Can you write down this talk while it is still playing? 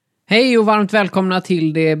Hej och varmt välkomna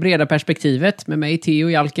till det breda perspektivet med mig Theo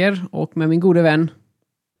Jalker och med min gode vän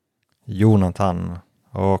Jonathan.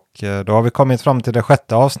 Och då har vi kommit fram till det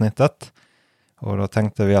 6:e avsnittet. Och då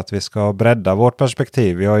tänkte vi att vi ska bredda vårt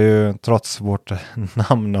perspektiv. Vi har ju trots vårt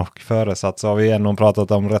namn och föresats så har vi ändå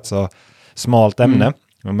pratat om rätt så smalt ämne.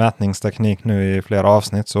 Och mätningsteknik nu i flera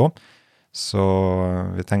avsnitt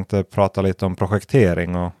Så vi tänkte prata lite om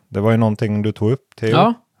projektering. Och det var ju någonting du tog upp, Theo.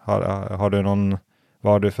 Ja. Har du någon...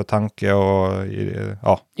 Vad har du för tanke och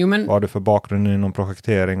vad har du för bakgrund inom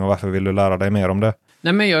projektering och varför vill du lära dig mer om det?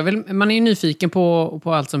 Nej, men man är ju nyfiken på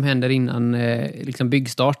allt som händer innan liksom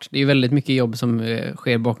byggstart. Det är ju väldigt mycket jobb som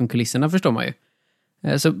sker bakom kulisserna, förstår man ju.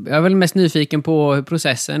 Så jag är väl mest nyfiken på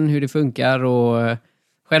processen, hur det funkar och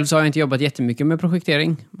själv så har jag inte jobbat jättemycket med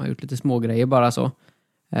projektering. Man har gjort lite små grejer bara så.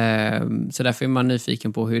 Så därför är man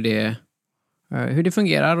nyfiken på hur det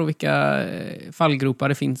fungerar och vilka fallgropar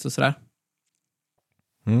det finns och sådär.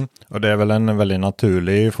 Och det är väl en väldigt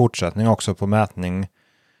naturlig fortsättning också på mätning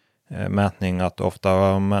att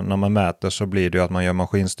ofta när man mäter så blir det ju att man gör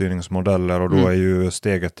maskinstyrningsmodeller och då är ju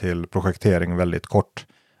steget till projektering väldigt kort.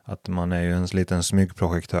 Att man är ju en liten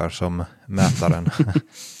smygprojektör som mätaren.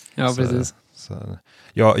 Ja, precis.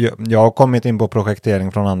 Jag har kommit in på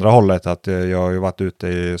projektering från andra hållet, att jag har ju varit ute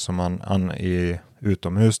i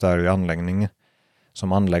utomhus där i anläggning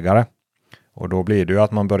som anläggare. Och då blir det ju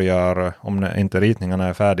att man börjar, om inte ritningarna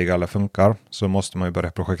är färdiga eller funkar, så måste man ju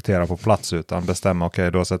börja projektera på plats utan bestämma,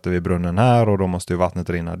 okej, då sätter vi brunnen här och då måste ju vattnet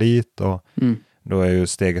rinna dit. Och då är ju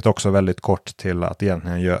steget också väldigt kort till att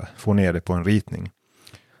egentligen få ner det på en ritning.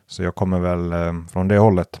 Så jag kommer väl från det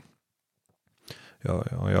hållet.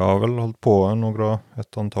 Jag har väl hållit på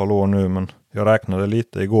ett antal år nu, men jag räknade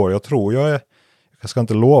lite igår. Jag tror jag ska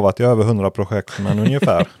inte lova att jag är över 100 projekt, men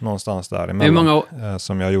ungefär någonstans där emellan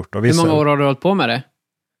som jag har gjort. Och hur många år har du hållit på med det?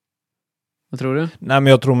 Vad tror du? Nej,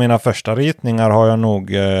 men jag tror mina första ritningar har jag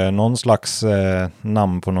nog någon slags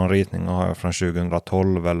namn på någon ritning har jag från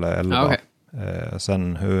 2012 eller 11. Ja, okay.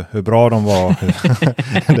 Sen hur bra de var,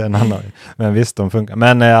 det är en annan. Men visst, de funkar.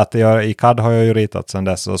 Men i CAD har jag ju ritat sedan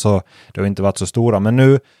dess och så det har inte varit så stora. Men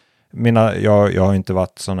nu jag har inte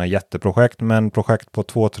varit sådana jätteprojekt, men projekt på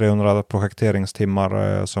 200-300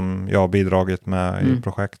 projekteringstimmar som jag har bidragit med i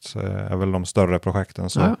projekt är väl de större projekten.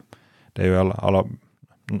 Så det är ju alla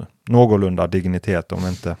någorlunda dignitet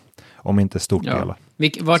om inte stort hela.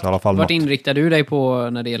 Vart inriktar du dig på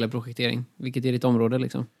när det gäller projektering? Vilket är ditt område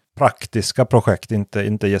liksom? Praktiska projekt,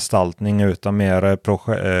 inte gestaltning utan mer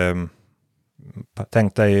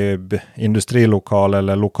tänk dig industrilokal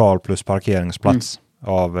eller lokal plus parkeringsplats.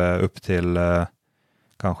 Av upp till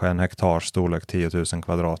kanske 1 hektar storlek, 10 000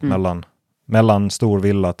 kvadrat. Mellan stor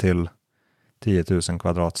villa till 10 000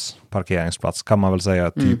 kvadrats parkeringsplats kan man väl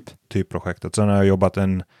säga typ projektet. Sen har jag jobbat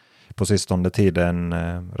på sistone tiden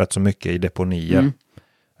rätt så mycket i deponier.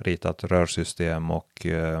 Ritat rörsystem och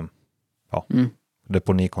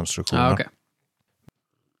deponikonstruktioner. Okay.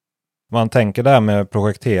 Man tänker där med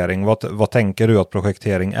projektering. Vad tänker du att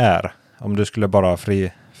projektering är? Om du skulle bara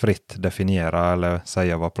fritt definiera eller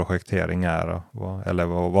säga vad projektering är. Eller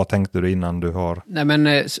vad tänkte du innan du har... Nej,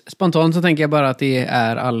 men spontant så tänker jag bara att det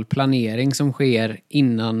är all planering som sker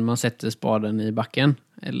innan man sätter spaden i backen.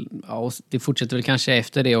 Och det fortsätter väl kanske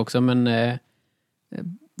efter det också, men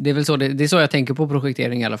det är väl så, det är så jag tänker på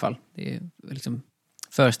projektering i alla fall. Det är liksom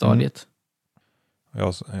förstadiet.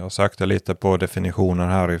 Jag sökte lite på definitioner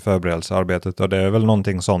här i förberedelsearbetet och det är väl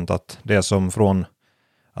någonting sånt att det är som från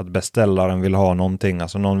att beställaren vill ha någonting,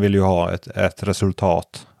 alltså någon vill ju ha ett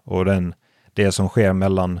resultat och det som sker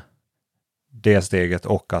mellan det steget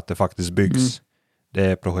och att det faktiskt byggs, det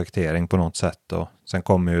är projektering på något sätt. Och sen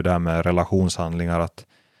kommer ju det här med relationshandlingar, att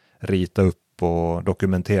rita upp och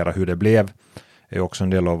dokumentera hur det blev, är också en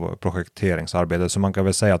del av projekteringsarbetet. Så man kan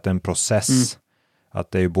väl säga att det är en process,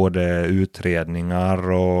 att det är både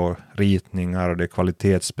utredningar och ritningar och det är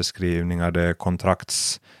kvalitetsbeskrivningar, det är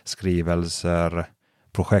kontraktsskrivelser,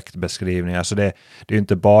 projektbeskrivningar. Så det är ju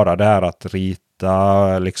inte bara det här att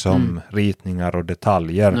rita liksom ritningar och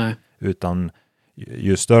detaljer. Nej. Utan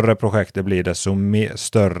ju större projekt det blir, desto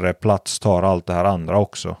större plats tar allt det här andra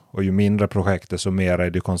också. Och ju mindre projekt, desto mer är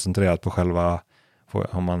det koncentrerat på själva,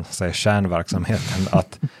 om man säger kärnverksamheten,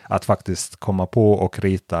 att faktiskt komma på och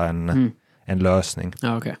rita en lösning.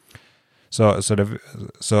 Ja, okay.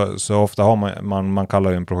 Så ofta har man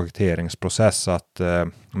kallar det en projekteringsprocess, att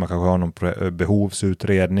man kanske har någon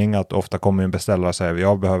behovsutredning, att ofta kommer en beställare och säger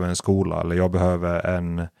jag behöver en skola eller jag behöver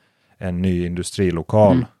en ny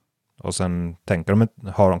industrilokal. Och sen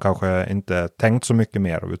har de kanske inte tänkt så mycket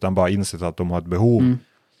mer utan bara insett att de har ett behov.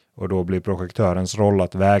 Och då blir projektörens roll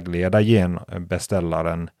att vägleda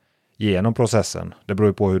beställaren genom processen. Det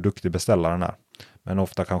beror på hur duktig beställaren är. Men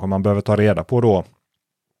ofta kanske man behöver ta reda på då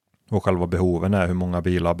vad själva behoven är. Hur många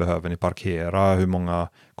bilar behöver ni parkera? Hur många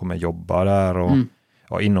kommer jobba där? Och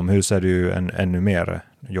ja, inomhus är det ju ännu mer.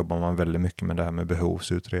 Jobbar man väldigt mycket med det här med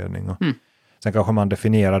behovsutredning. Och sen kanske man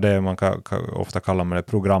definierar det. Man ofta kallar man det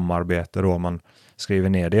programarbete då. Man skriver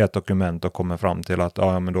ner det i ett dokument och kommer fram till att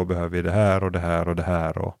ja, men då behöver vi det här och det här och det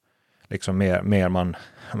här. Och liksom mer man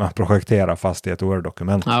projekterar fast i ett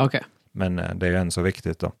Word-dokument. Ja, okay. Men det är ju än så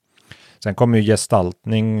viktigt då. Sen kommer ju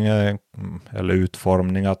gestaltning eller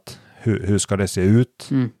utformning, att hur ska det se ut?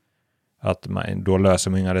 Att då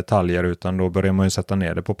löser man inga detaljer, utan då börjar man ju sätta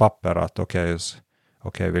ner det på papper att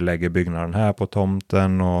okej, vi lägger byggnaden här på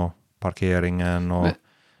tomten och parkeringen och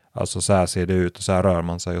alltså så här ser det ut och så här rör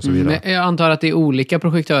man sig och så vidare. Men jag antar att det är olika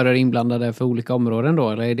projektörer inblandade för olika områden då,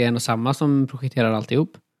 eller är det en och samma som projekterar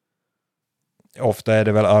alltihop? Ofta är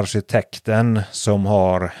det väl arkitekten som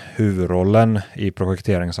har huvudrollen i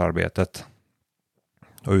projekteringsarbetet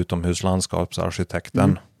och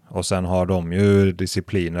utomhuslandskapsarkitekten. Och sen har de ju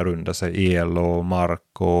discipliner under sig, el och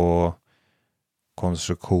mark och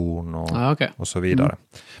konstruktion och så vidare.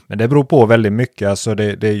 Men det beror på väldigt mycket. Alltså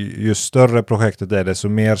det är ju större projektet är det, så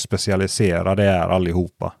mer specialiserade är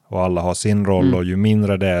allihopa. Och alla har sin roll och ju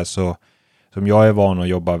mindre det är, så som jag är van att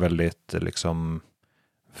jobba väldigt liksom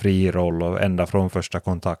fri roll och ända från första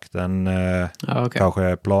kontakten.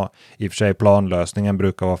 Kanske i och för sig planlösningen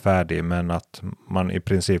brukar vara färdig, men att man i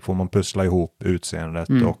princip får man pussla ihop utseendet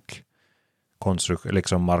och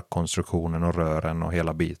liksom markkonstruktionen och rören och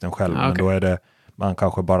hela biten själv. Men då är det man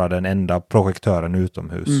kanske bara den enda projektören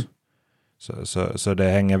utomhus. Så det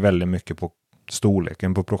hänger väldigt mycket på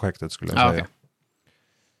storleken på projektet, skulle jag säga.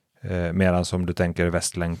 Medan som du tänker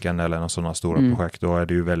Västlänken eller några sådana stora projekt, då är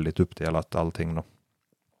det ju väldigt uppdelat allting då.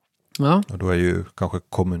 Ja. Och då är ju kanske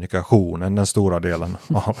kommunikationen den stora delen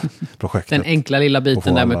av projektet. Den enkla lilla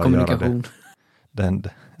biten där med kommunikation.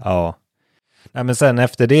 Ja. Nej, men sen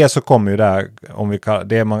efter det så kommer ju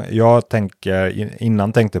jag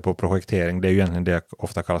tänkte på projektering, det är ju egentligen det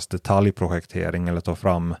ofta kallas detaljprojektering eller ta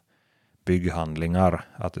fram bygghandlingar.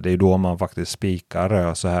 Att det är då man faktiskt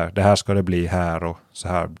spikar så här, det här ska det bli här och så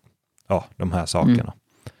här, ja, de här sakerna.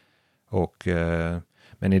 Och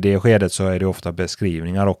men i det skedet så är det ofta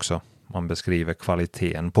beskrivningar också. Man beskriver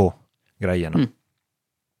kvaliteten på grejerna.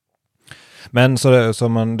 Men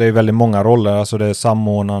det är väldigt många roller. Alltså det är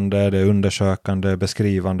samordnande, det är undersökande,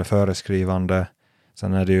 beskrivande, föreskrivande.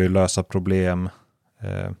 Sen är det ju lösa problem.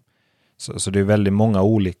 Så det är väldigt många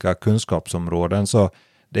olika kunskapsområden. Så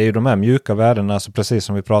det är ju de här mjuka värdena, alltså precis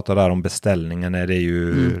som vi pratade där om beställningen, är det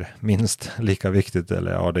ju minst lika viktigt,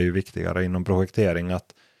 eller ja, det är ju viktigare inom projektering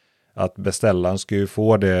att beställaren ska ju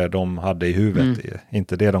få det de hade i huvudet,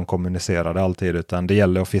 inte det de kommunicerade alltid, utan det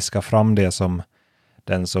gäller att fiska fram det som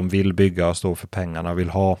den som vill bygga och stå för pengarna vill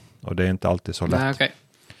ha, och det är inte alltid så lätt. Nej, okay.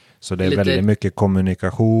 Så det är väldigt mycket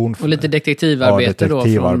kommunikation. Och lite detektivarbete då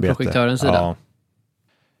från projektörens sida.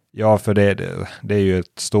 Ja, för det är ju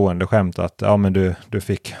ett stående skämt att ja, men du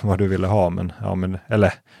fick vad du ville ha,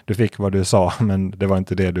 eller du fick vad du sa, men det var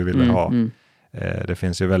inte det du ville ha. Det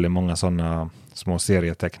finns ju väldigt många sådana små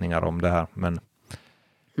serieteckningar om det här, men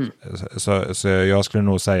så jag skulle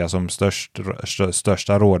nog säga som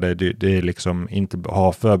största råd det är liksom inte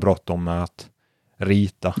ha för bråttom med att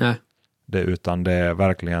rita. Nej. Utan det är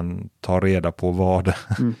verkligen ta reda på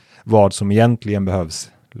vad som egentligen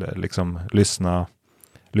behövs, liksom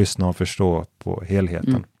lyssna och förstå på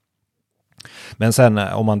helheten. Men sen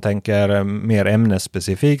om man tänker mer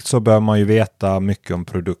ämnesspecifikt så bör man ju veta mycket om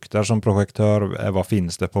produkter som projektör. Vad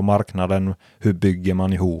finns det på marknaden? Hur bygger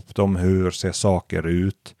man ihop dem? Hur ser saker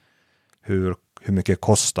ut? Hur mycket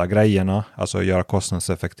kostar grejerna? Alltså göra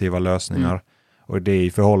kostnadseffektiva lösningar. Och det är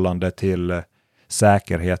i förhållande till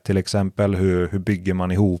säkerhet till exempel. Hur bygger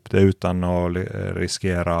man ihop det utan att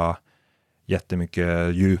riskera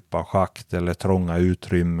jättemycket djupa schakt eller trånga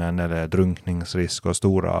utrymmen eller drunkningsrisk och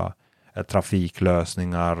stora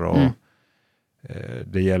trafiklösningar. Och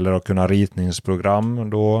det gäller att kunna ritningsprogram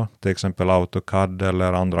då, till exempel AutoCAD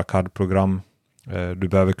eller andra CAD-program. Du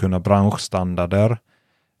behöver kunna branschstandarder.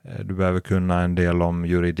 Du behöver kunna en del om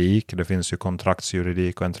juridik. Det finns ju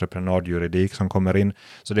kontraktsjuridik och entreprenadjuridik som kommer in.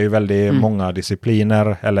 Så det är väldigt många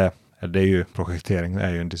discipliner, eller det är ju projektering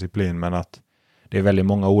är ju en disciplin, men att det är väldigt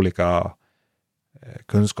många olika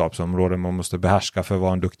kunskapsområden man måste behärska för att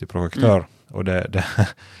vara en duktig projektör. Och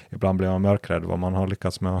ibland blir man mörkrädd vad man har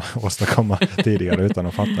lyckats med att åstadkomma tidigare utan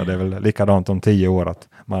att fatta. Det är väl likadant om 10 år att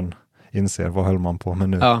man inser vad höll man på med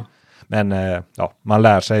nu. Ja. Men man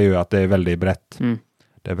lär sig ju att det är väldigt brett.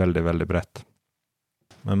 Det är väldigt, väldigt brett.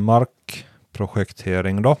 Men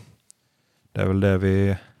markprojektering då? Det är väl det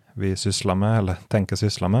vi vi sysslar med eller tänker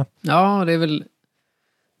syssla med. Ja, det är väl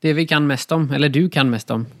det vi kan mest om, eller du kan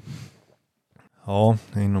mest om. Ja,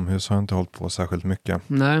 inomhus har jag inte hållit på särskilt mycket.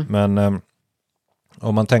 Nej. Men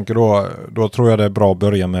om man tänker då tror jag det är bra att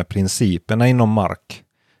börja med principerna inom mark.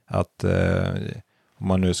 Att om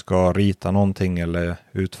man nu ska rita någonting eller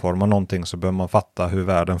utforma någonting så bör man fatta hur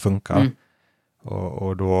världen funkar. Mm.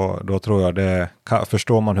 Och då tror jag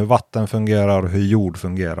förstår man hur vatten fungerar och hur jord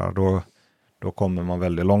fungerar, då kommer man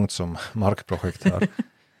väldigt långt som markprojektör.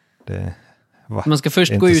 Man ska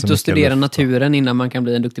först gå ut och studera naturen innan man kan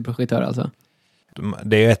bli en duktig projektör alltså.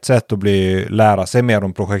 Det är ett sätt att lära sig mer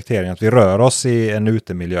om projektering, att vi rör oss i en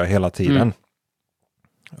utemiljö hela tiden. Mm.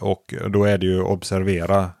 Och då är det ju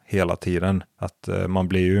observera hela tiden att man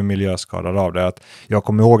blir ju miljöskadad av det. Att jag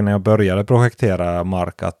kommer ihåg när jag började projektera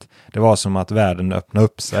mark att det var som att världen öppnade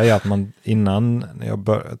upp sig. Att man innan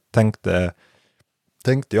jag tänkte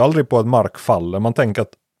jag aldrig på att mark faller. Man tänker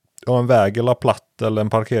att en väg eller platt eller en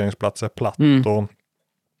parkeringsplats är platt. Och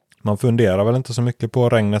man funderar väl inte så mycket på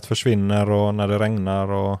regnet försvinner och när det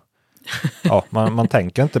regnar. Och, ja, man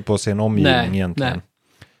tänker inte på sin omgivning egentligen. Nej.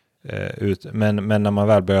 Men när man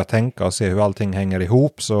väl börjar tänka och se hur allting hänger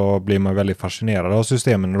ihop så blir man väldigt fascinerad av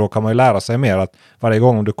systemen. Och då kan man ju lära sig mer att varje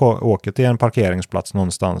gång du åker till en parkeringsplats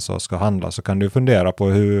någonstans och ska handla så kan du fundera på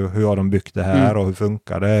hur har de byggt det här och hur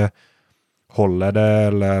funkar det? Håller det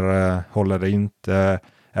eller håller det inte?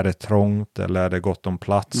 Är det trångt eller är det gott om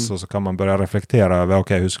plats? Och så kan man börja reflektera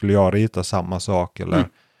över hur skulle jag rita samma sak? Eller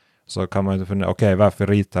så kan man fundera, varför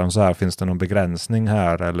ritar de så här? Finns det någon begränsning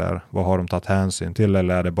här? Eller vad har de tagit hänsyn till?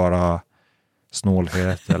 Eller är det bara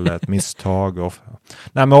snålhet eller ett misstag?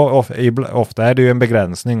 Ofta är det ju en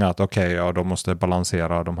begränsning att de måste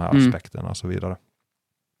balansera de här aspekterna och så vidare.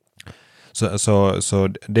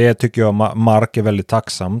 Så det tycker jag mark är väldigt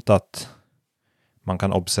tacksamt att man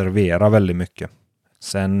kan observera väldigt mycket.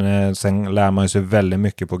 Sen lär man sig väldigt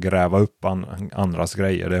mycket på att gräva upp andras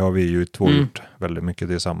grejer. Det har vi ju gjort väldigt mycket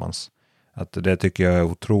tillsammans. Att det tycker jag är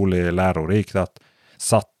otroligt lärorikt. Att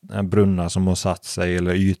brunnar som har satt sig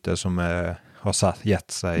eller ytor som har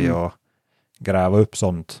gett sig och gräva upp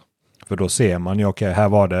sånt. För då ser man ju, här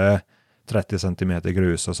var det 30 centimeter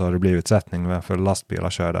grus och så har det blivit sättning för lastbilar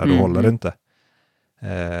kör där. Då håller det inte.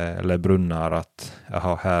 Eller brunnar att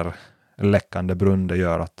här läckande brunn, det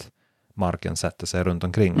gör att marken sätter sig runt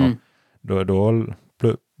omkring. Och då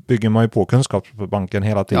bygger man ju på kunskapsbanken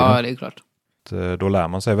hela tiden. Ja, det är klart. Då lär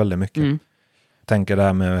man sig väldigt mycket. Tänker det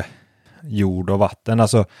här med jord och vatten.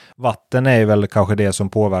 Alltså vatten är väl kanske det som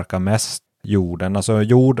påverkar mest jorden. Alltså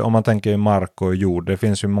jord, om man tänker mark och jord, det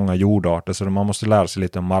finns ju många jordarter så man måste lära sig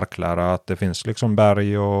lite om marklära. Att det finns liksom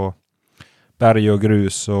berg och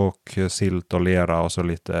grus och silt och lera och så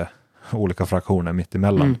lite olika fraktioner mitt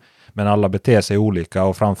emellan. Men alla beter sig olika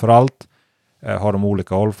och framförallt har de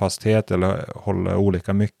olika hållfasthet eller håller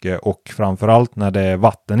olika mycket och framförallt när det är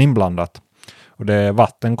vatten inblandat. Och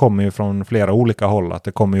vatten kommer ju från flera olika håll. Att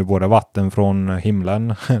det kommer ju både vatten från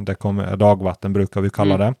himlen, det kommer dagvatten brukar vi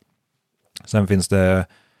kalla det. Sen finns det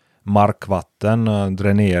markvatten,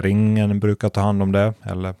 dräneringen brukar ta hand om det,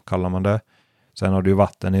 eller kallar man det. Sen har du ju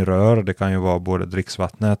vatten i rör, det kan ju vara både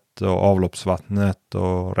dricksvattnet och avloppsvattnet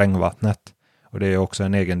och regnvattnet. Och det är också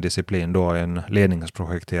en egen disciplin då, en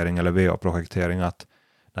ledningsprojektering eller VA-projektering, att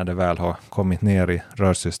när det väl har kommit ner i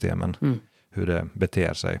rörsystemen, hur det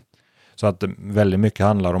beter sig. Så att väldigt mycket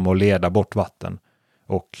handlar om att leda bort vatten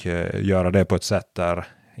och göra det på ett sätt där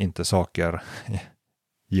inte saker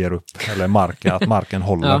ger upp, eller att marken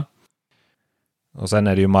håller. Ja. Och sen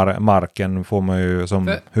är det ju marken får man ju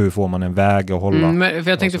hur får man en väg att hålla? För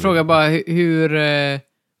jag tänkte fråga bara hur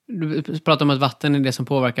du pratar om att vatten är det som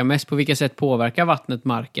påverkar mest. På vilket sätt påverkar vattnet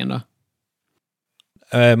marken då?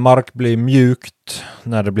 Mark blir mjukt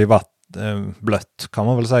när det blir blött kan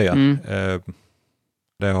man väl säga.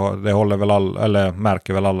 Det håller väl eller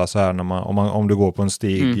märker väl alla så här när om du går på en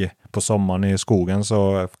stig på sommaren i skogen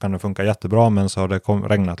så kan det funka jättebra, men så har det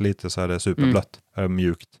regnat lite så är det superblött,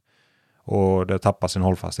 mjukt. Och det tappar sin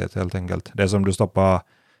hållfasthet helt enkelt. Det är som du stoppar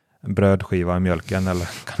brödskiva i mjölken eller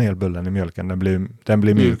kanelbullen i mjölken. Den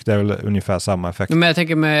blir mjuk. Det är väl ungefär samma effekt. Men jag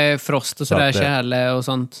tänker med frost och sådär, kärle och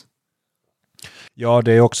sånt. Ja,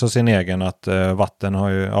 det är också sin egen att vatten har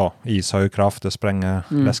ju, is har ju kraft. Det spränger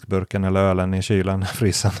läskburken eller ölen i kylen,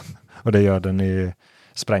 frysen. Och det gör den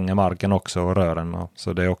spränger marken också och rören.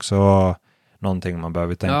 Så det är också någonting man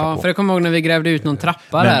behöver tänka på. Ja, för jag kommer ihåg när vi grävde ut någon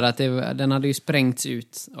trappa där att den hade ju sprängts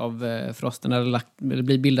ut av frosten. Det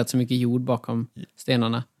blir bildat så mycket jord bakom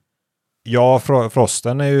stenarna. Ja,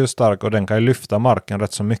 frosten är ju stark och den kan ju lyfta marken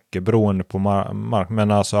rätt så mycket beroende på mark.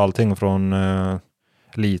 Men alltså allting från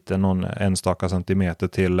lite någon enstaka centimeter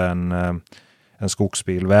till en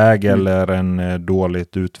skogsbilväg eller en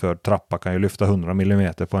dåligt utförd trappa kan ju lyfta 100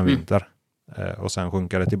 millimeter på en vinter. Och sen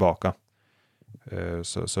sjunker det tillbaka.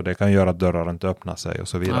 Så det kan göra att dörrar inte öppnar sig och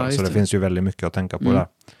så vidare. Ja, så det finns ju väldigt mycket att tänka på där.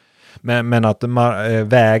 Men att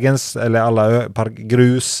vägens eller alla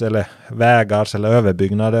grus eller vägars eller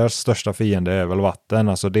överbyggnaders största fiende är väl vatten.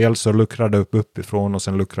 Alltså dels så luckrar det upp uppifrån och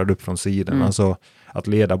sen luckrar det upp från sidan. Alltså att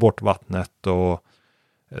leda bort vattnet och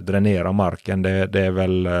dränera marken, det är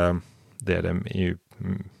väl det i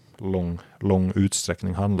lång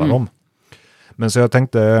utsträckning handlar om. Men så jag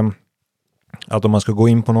tänkte att om man ska gå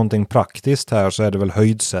in på någonting praktiskt här så är det väl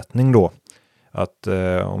höjdsättning då. Att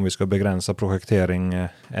om vi ska begränsa projektering,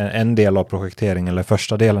 en del av projektering eller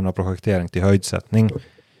första delen av projektering till höjdsättning.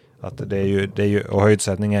 Att det är ju, och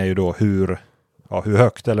höjdsättning är ju då hur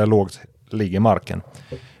högt eller lågt ligger marken.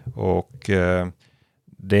 Och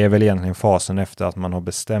det är väl egentligen fasen efter att man har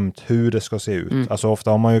bestämt hur det ska se ut. Alltså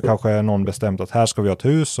ofta har man ju kanske någon bestämt att här ska vi ha ett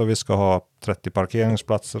hus och vi ska ha 30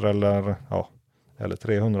 parkeringsplatser eller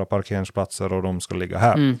 300 parkeringsplatser och de ska ligga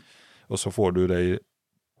här. Och så får du det i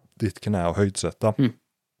ditt knä och höjdsätta.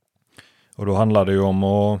 Och då handlar det ju om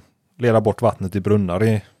att leda bort vattnet i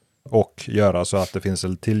brunnar och göra så att det finns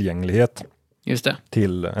en tillgänglighet. Just det.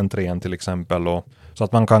 Till entrén till exempel. Och, så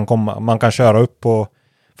att man kan köra upp på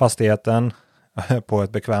fastigheten på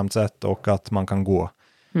ett bekvämt sätt och att man kan gå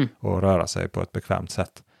och röra sig på ett bekvämt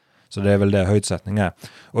sätt. Så det är väl det höjdsättning är.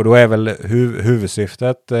 Och då är väl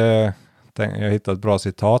huvudsyftet, jag hittade ett bra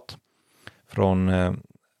citat från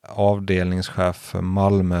avdelningschef för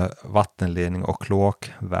Malmö vattenledning och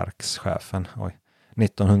kloakverkschefen.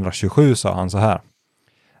 1927 sa han så här.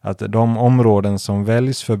 Att de områden som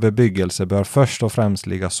väljs för bebyggelse bör först och främst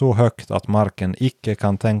ligga så högt att marken icke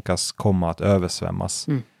kan tänkas komma att översvämmas.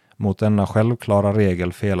 Mot denna självklara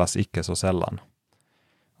regel felas icke så sällan.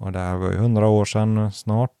 Och det här var ju 100 år sedan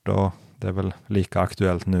snart och det är väl lika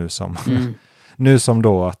aktuellt nu som, nu som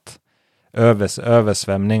då att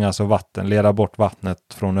översvämning, alltså vatten, leda bort vattnet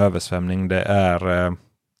från översvämning, det är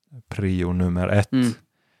prio nummer 1.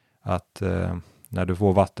 Att när du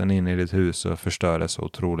får vatten in i ditt hus så förstör det så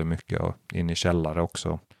otroligt mycket och in i källare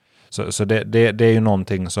också. Så det är ju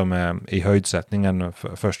någonting som är i höjdsättningen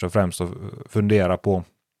först och främst att fundera på.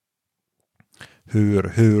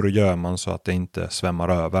 Hur gör man så att det inte svämmar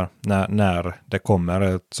över när det kommer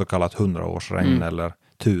ett så kallat 100-årsregn eller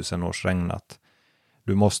 1000-årsregn, att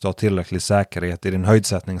du måste ha tillräcklig säkerhet i din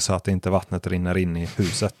höjdsättning så att inte vattnet rinner in i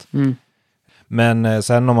huset. Men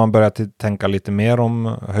sen om man börjar tänka lite mer om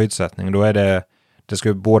höjdsättning, då är det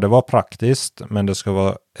ska både vara praktiskt men det ska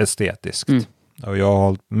vara estetiskt. Och jag har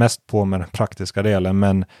hållit mest på med den praktiska delen,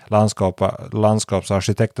 men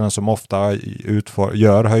landskapsarkitekterna som ofta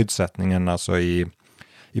gör höjdsättningen, alltså i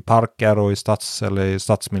parker och i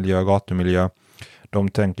stadsmiljö, gatumiljö, de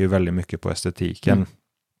tänker ju väldigt mycket på estetiken.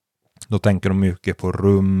 Då tänker de mycket på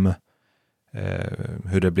rum,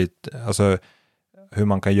 hur det blir, alltså hur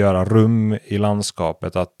man kan göra rum i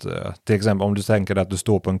landskapet. Att till exempel om du tänker att du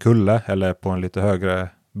står på en kulle eller på en lite högre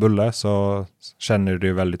bulle så känner du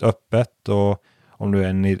dig väldigt öppet, och om du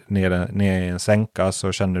är nere i en sänka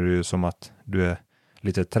så känner du ju som att du är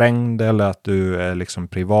lite trängd eller att du är liksom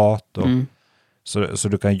privat. Och, så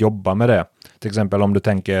du kan jobba med det. Till exempel om du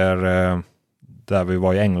tänker där vi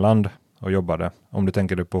var i England och jobbade. Om du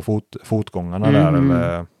tänker på fotgångarna där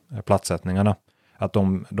eller platssättningarna. Att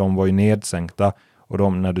de var ju nedsänkta.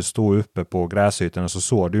 Och när du stod uppe på gräsytorna så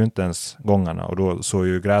såg du ju inte ens gångarna. Och då såg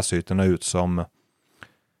ju gräsytorna ut som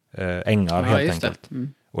ängar helt enkelt.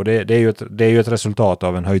 Och det är ju ett resultat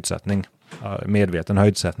av en höjdsättning. Medveten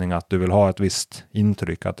höjdsättning, att du vill ha ett visst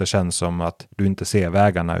intryck. Att det känns som att du inte ser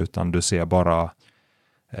vägarna utan du ser bara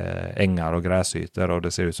ängar och gräsytor. Och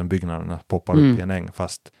det ser ut som byggnaderna poppar upp i en äng.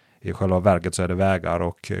 Fast i själva verket så är det vägar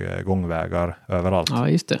och gångvägar överallt. Ja,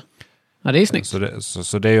 just det. Ja, det är snyggt.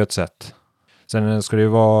 Så det är ju ett sätt. Sen ska det ju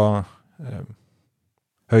vara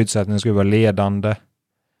höjdsättning ska ju vara ledande.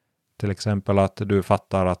 Till exempel att du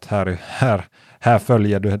fattar att här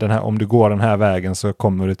följer du den här, om du går den här vägen så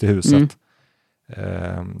kommer du till huset.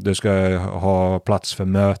 Du ska ha plats för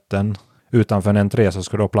möten. Utanför en entré så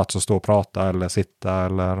ska du ha plats att stå och prata eller sitta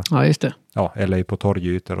eller ja, just det. Ja, eller på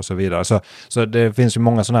torgytor och så vidare. Så det finns ju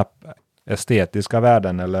många sådana här estetiska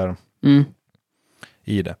värden eller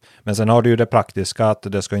i det. Men sen har du ju det praktiska, att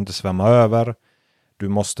det ska inte svämma över. Du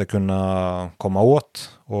måste kunna komma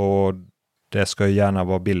åt, och det ska ju gärna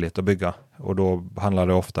vara billigt att bygga. Och då handlar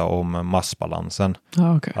det ofta om massbalansen.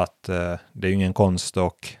 Ah, okay. Att det är ju ingen konst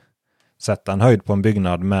att sätta en höjd på en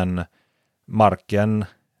byggnad, men marken,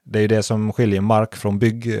 det är det som skiljer mark från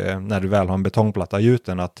bygg när du väl har en betongplatta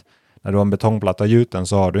gjuten, att När du har en betongplatta gjuten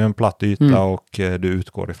så har du en platt yta och du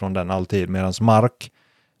utgår ifrån den alltid. Medan mark,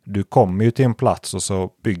 du kommer ju till en plats och så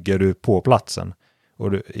bygger du på platsen.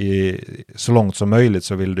 Och så långt som möjligt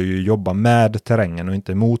så vill du ju jobba med terrängen och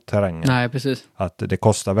inte mot terrängen. Nej, precis. Att det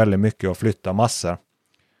kostar väldigt mycket att flytta massor.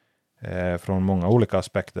 Från många olika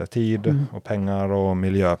aspekter. Tid och pengar och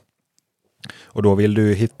miljö. Och då vill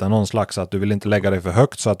du hitta någon slags att du vill inte lägga dig för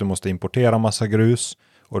högt så att du måste importera massa grus.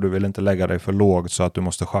 Och du vill inte lägga dig för lågt så att du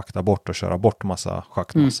måste schakta bort och köra bort massa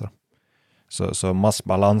schaktmassor. Så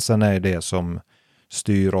massbalansen är det som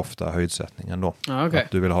styr ofta höjdsättningen då. Okay.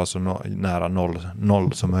 Att du vill ha så nära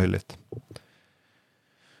noll som möjligt.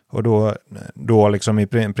 Och då liksom i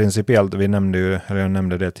principiellt, jag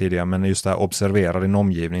nämnde det tidigare, men just det här observera din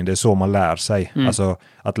omgivning, det är så man lär sig. Alltså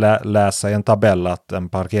att läsa i en tabell att en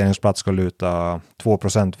parkeringsplats ska luta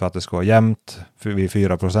 2% för att det ska vara jämnt. Vid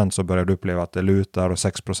 4% så börjar du uppleva att det lutar och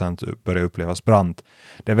 6% börjar upplevas brant.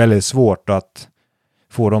 Det är väldigt svårt att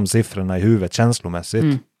få de siffrorna i huvudet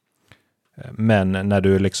känslomässigt. Men när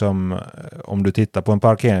du liksom, om du tittar på en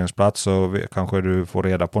parkeringsplats så kanske du får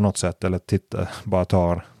reda på något sätt eller bara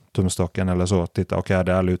tar tumstocken eller så, titta okej,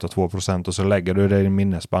 det här lutar 2% och så lägger du det i din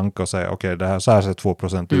minnesbank och säger okej, det här, så här ser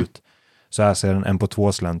 2% ut. Så här ser en på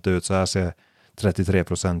 2-slänt ut, så här ser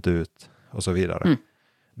 33% ut och så vidare.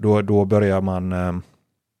 Då börjar man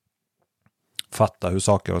fatta hur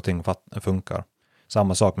saker och ting funkar.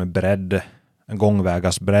 Samma sak med bredd. En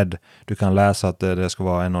gångvägars bredd. Du kan läsa att det ska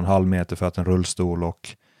vara 1,5 meter för att en rullstol och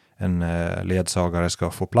en ledsagare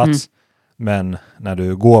ska få plats. Men när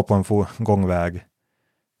du går på en gångväg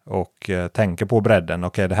och tänker på bredden.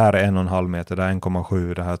 Okej, det här är 1,5 meter, det här är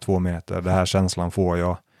 1,7, det här är 2 meter. Det här känslan får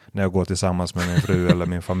jag när jag går tillsammans med min fru eller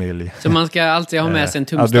min familj. Så man ska alltid ha med sig en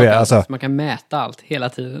tumstock så man kan mäta allt hela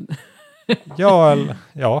tiden. Ja.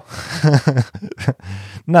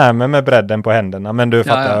 Nej, men med bredden på händerna. Men du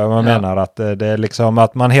fattar vad jag menar. Att det är liksom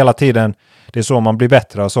att man hela tiden, det är så man blir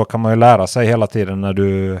bättre och så kan man ju lära sig hela tiden när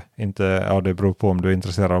du inte, det beror på om du är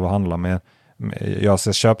intresserad av att handla med. Jag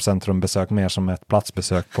ser köpcentrumbesök mer som ett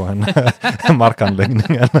platsbesök på en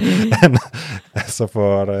markanläggning. Så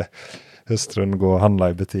får hustrun gå och handla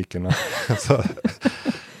i butikerna.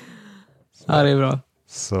 Ja, det är bra.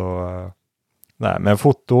 Så... Nej, men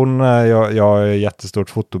foton, jag har ett jättestort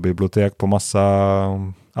fotobibliotek på massa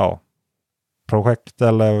projekt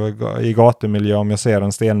eller i gatumiljö. Om jag ser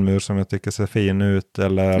en stenmur som jag tycker ser fin ut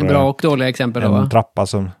eller bra och dåliga exempel en då, va? Trappa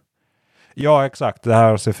som... Ja, exakt. Det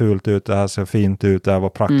här ser fult ut, det här ser fint ut, det här var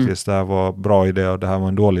praktiskt, det här var bra idé och det här var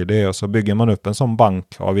en dålig idé. Och så bygger man upp en sån bank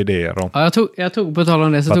av idéer. Ja, jag tog på tal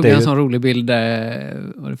om det, så tog jag en sån rolig bild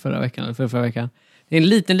förra veckan eller förra veckan. Det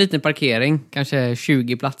är en liten parkering, kanske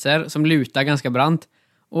 20 platser, som lutar ganska brant.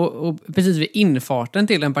 Och precis vid infarten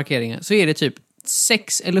till den parkeringen så är det typ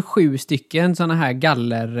 6 eller 7 stycken sådana här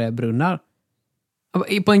gallerbrunnar.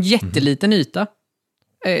 På en jätteliten yta.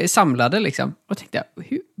 Samlade liksom. Och tänkte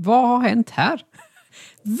jag, vad har hänt här?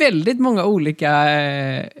 Väldigt många olika...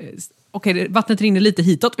 Okej, vattnet rinner lite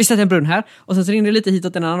hitåt. Vi sätter en brunn här. Och sen så rinner det lite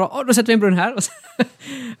hitåt en annan dag. Då sätter vi en brunn här. Och så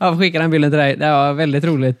jag skickar den bilden till dig. Det var väldigt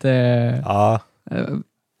roligt.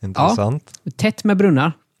 Intressant. Tätt med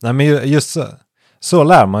brunnar. Nej, men just så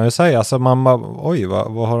lär man ju sig. Alltså man bara, oj,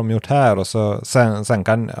 vad har de gjort här? Och så sen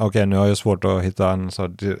kan, nu har jag svårt att hitta en så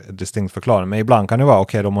distinkt förklaring. Men ibland kan det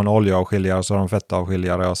vara, de har en oljeavskiljare och så har de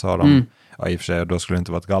fettavskiljare och så har de, i och för sig, då skulle det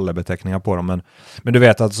inte vara ett gallerbeteckningar på dem. Men du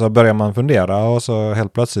vet att så börjar man fundera och så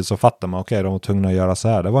helt plötsligt så fattar man, de var tvungna att göra så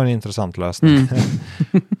här. Det var en intressant lösning.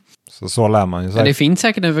 så lär man ju sig. Ja, det finns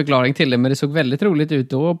säkert en förklaring till det, men det såg väldigt roligt ut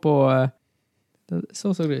då på...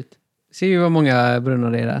 Så såg det ut. Ser ju vad många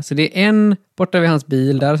brunnar det är där. Så det är en borta vid hans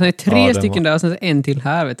bil där. Och sen är det 3 stycken där och sen är det en till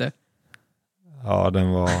här, vet du. Ja,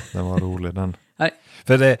 den var rolig den. Nej.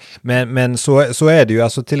 För det, men så är det ju.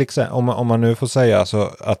 Alltså till exempel, om man nu får säga så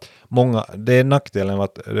att många, det är nackdelen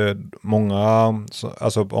att många,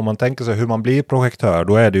 alltså om man tänker sig hur man blir projektör,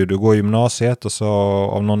 då är det ju, du går i gymnasiet och så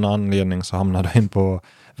av någon anledning så hamnar du in på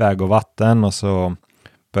väg och vatten och så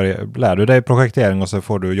lär du dig projektering och så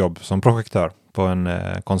får du jobb som projektör på en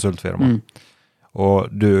konsultfirma. Och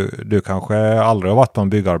du kanske aldrig har varit på en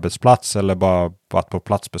byggarbetsplats eller bara varit på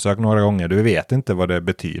platsbesök några gånger. Du vet inte vad det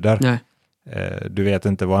betyder. Nej. Du vet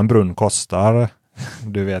inte vad en brunn kostar.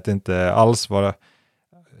 Du vet inte alls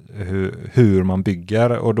hur man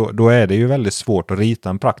bygger. Och då är det ju väldigt svårt att rita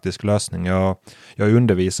en praktisk lösning. Jag har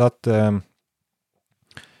undervisat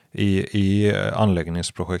i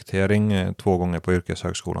anläggningsprojektering 2 gånger på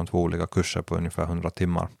yrkeshögskolan, 2 olika kurser på ungefär 100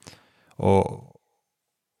 timmar.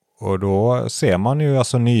 Och då ser man ju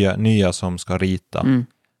alltså nya som ska rita.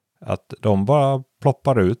 Att de bara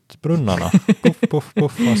ploppar ut brunnarna. Puff, puff,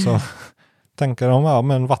 puff. Och så tänker de, ja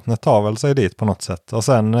men vattnet tar väl sig dit på något sätt. Och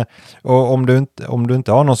sen, och om du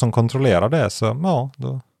inte har någon som kontrollerar det, så ja,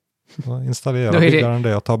 då installerar byggaren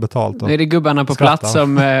det och tar betalt. Då är det gubbarna på plats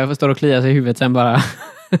som står och kliar sig i huvudet sen bara.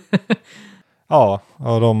 Ja,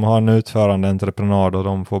 och de har en utförande entreprenad och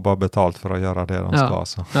de får bara betalt för att göra det de ska.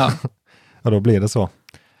 Så. Ja. Och då blir det så.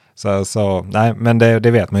 Så nej, men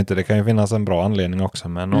det vet man inte. Det kan ju finnas en bra anledning också.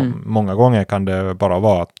 Men många gånger kan det bara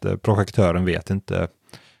vara att projektören vet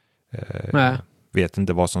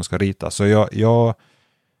inte vad som ska ritas. Så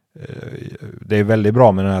det är väldigt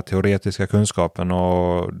bra med den här teoretiska kunskapen,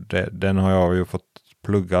 och den har jag ju fått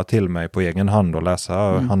plugga till mig på egen hand och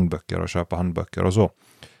läsa handböcker och köpa handböcker och så.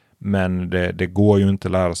 Men det går ju inte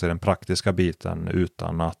att lära sig den praktiska biten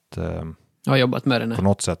utan att jag har jobbat med den. På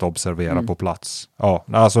något sätt observera på plats. Ja,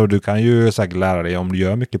 alltså du kan ju säkert lära dig om du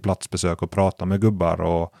gör mycket platsbesök och pratar med gubbar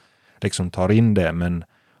och liksom tar in det, men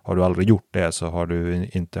har du aldrig gjort det så har du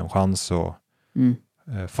inte en chans att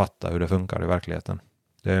fatta hur det funkar i verkligheten.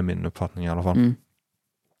 Det är min uppfattning i alla fall.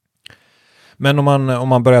 Men om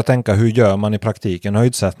man börjar tänka hur gör man i praktiken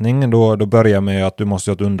höjdsättning, då börjar med att du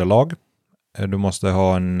måste ha ett underlag. Du måste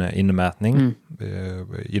ha en inmätning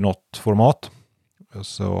i något format.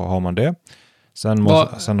 Så har man det. Sen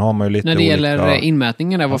har man ju lite när det olika... gäller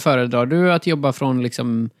inmätningen, vad föredrar du att jobba från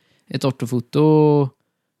liksom ett ortofoto,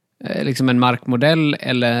 liksom en markmodell,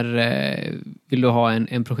 eller vill du ha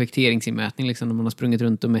en projekteringsinmätning liksom, när man har sprungit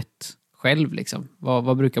runt och mätt själv liksom?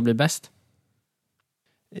 Vad brukar bli bäst?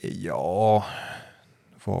 Ja,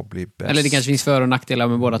 vad blir bäst? Eller det kanske finns för- och nackdelar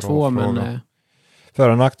med båda två, men... För-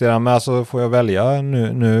 och nackdelar, men alltså får jag välja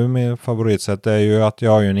nu min favoritsätt är ju att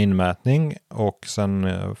jag har ju en inmätning och sen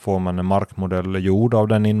får man en markmodell gjord av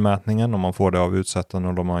den inmätningen, om man får det av utsättaren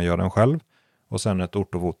och då man gör den själv. Och sen ett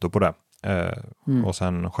ortofoto på det. Och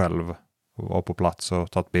sen själv vara på plats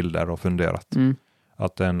och tagit bilder och funderat.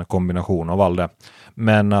 Att det är en kombination av all det.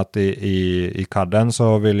 Men att i CADen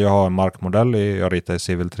så vill jag ha en markmodell. Jag ritar i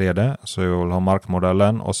Civil 3D, så jag vill ha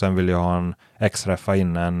markmodellen. Och sen vill jag ha en XREFA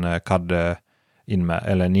in en CAD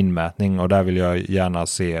eller en inmätning. Och där vill jag gärna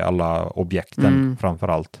se alla objekten framför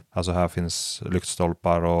allt. Alltså här finns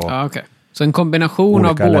lyktstolpar och... Ja, okej. Så en kombination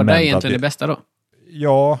av båda är egentligen det bästa då?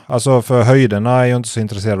 Ja, alltså för höjderna är jag inte så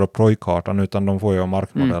intresserad av projkartan, utan de får ju av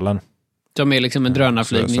markmodellen. De är liksom en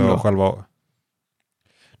drönarflygning då? Själva...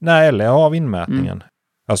 Nej, eller av inmätningen.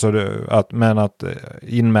 Alltså men att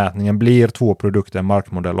inmätningen blir två produkter, en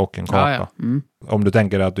markmodell och en karta. Om du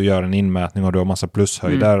tänker att du gör en inmätning och du har massa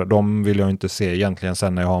plushöjder, de vill jag inte se egentligen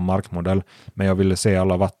sen när jag har en markmodell. Men jag ville se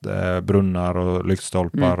alla brunnar och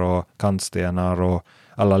lyktstolpar och kantstenar och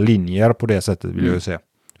alla linjer på det sättet vill jag ju se.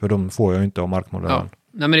 För de får jag inte av markmodellen. Ja.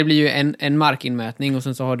 Nej, men det blir ju en markinmätning och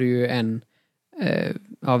sen så har du ju en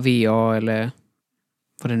VA eller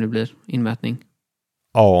vad det nu blir, inmätning.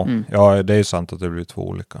 Ja, det är ju sant att det blir två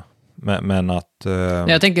olika. Men att...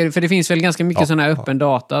 Jag tänker, för det finns väl ganska mycket sån här öppen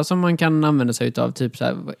data som man kan använda sig utav, typ så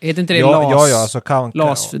här, heter inte det alltså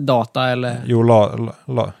LAS-data eller?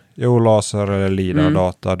 Jo, laser eller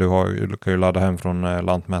LIDAR-data. Du kan ju ladda hem från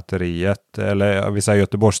Lantmäteriet. Eller vi säger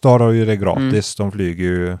Göteborgs stad har ju det gratis. De flyger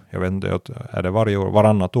ju, jag vet inte, är det varje år?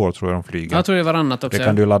 Varannat år tror jag de flyger. Jag tror det är varannat också. Det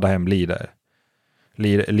kan du ladda hem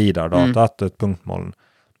LIDAR-data, ett punktmoln.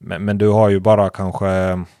 Men du har ju bara kanske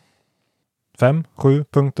 5-7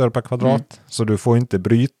 punkter per kvadrat. Så du får inte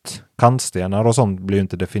kantstenar och sånt blir ju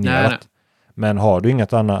inte definierat. Nej. Men har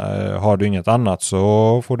du inget annat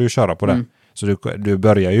så får du köra på det. Så du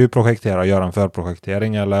börjar ju projektera, göra en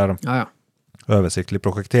förprojektering eller översiktlig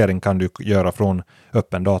projektering kan du göra från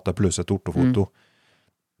öppen data plus ett ortofoto.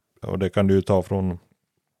 Och det kan du ta från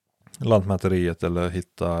Lantmäteriet eller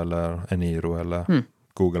Hitta eller Eniro eller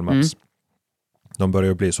Google Maps. De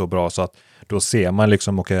börjar bli så bra så att då ser man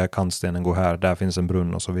liksom okej, kantstenen går här, där finns en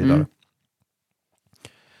brunn och så vidare.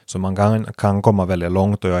 Så man kan komma väldigt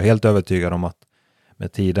långt, och jag är helt övertygad om att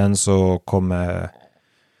med tiden så kommer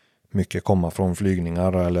mycket komma från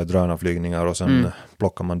flygningar eller drönarflygningar och sen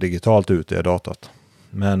plockar man digitalt ut det datat.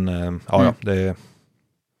 Men det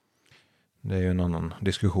är ju en annan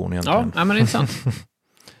diskussion egentligen. Ja, men det är sant.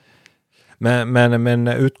 men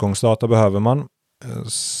utgångsdata behöver man.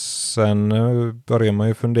 Sen börjar man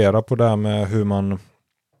ju fundera på det här med hur man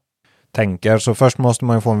tänker. Så först måste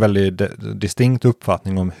man ju få en väldigt distinkt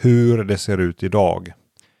uppfattning om hur det ser ut idag.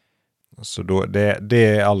 Så då, det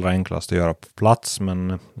är allra enklast att göra på plats.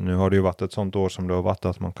 Men nu har det ju varit ett sånt år som det har varit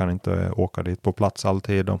att man kan inte åka dit på plats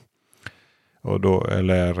alltid.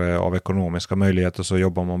 Eller av ekonomiska möjligheter så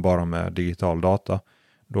jobbar man bara med digital data.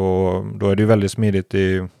 Då är det ju väldigt smidigt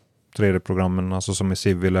i 3D-programmen, alltså som i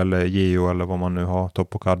Civil eller Geo eller vad man nu har,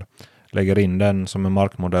 TopoCAD. lägger in den som en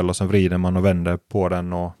markmodell och sen vrider man och vänder på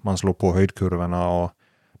den och man slår på höjdkurvorna och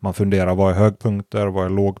man funderar vad är högpunkter, vad är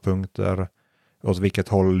lågpunkter, åt vilket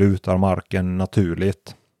håll lutar marken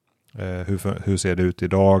naturligt. Hur ser det ut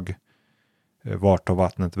idag? Vart tar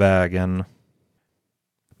vattnet vägen?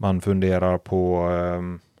 Man funderar på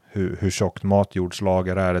hur tjockt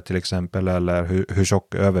matjordslager är det till exempel, eller hur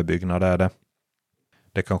tjock överbyggnad är det.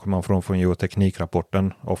 Det kanske man får från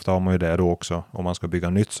geoteknikrapporten. Ofta har man ju det då också. Om man ska bygga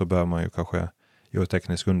nytt så bör man ju kanske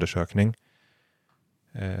geoteknisk undersökning.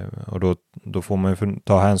 Och då får man ju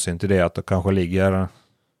ta hänsyn till det, att det kanske ligger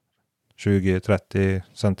 20-30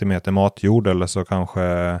 centimeter matjord, eller så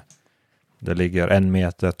kanske det ligger 1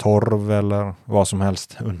 meter torv eller vad som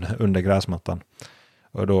helst under gräsmattan.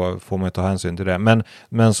 Och då får man ta hänsyn till det.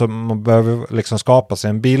 Men så man behöver liksom skapa sig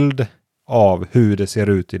en bild av hur det ser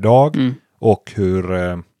ut idag och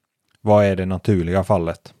vad är det naturliga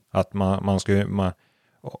fallet. Att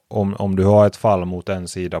om du har ett fall mot en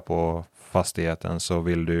sida på fastigheten så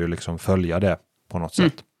vill du liksom följa det på något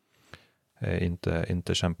sätt.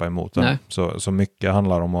 Inte kämpa emot den. Så mycket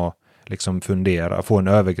handlar om att liksom fundera, få en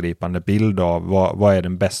övergripande bild av vad är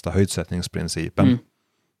den bästa höjdsättningsprincipen.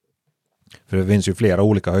 För det finns ju flera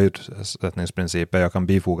olika höjdsättningsprinciper. Jag kan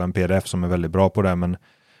bifoga en pdf som är väldigt bra på det, men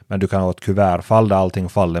du kan ha ett kuvertfall där allting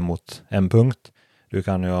faller mot en punkt. Du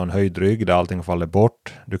kan ju ha en höjdrygg där allting faller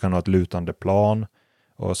bort. Du kan ha ett lutande plan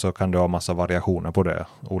och så kan du ha massa variationer på det.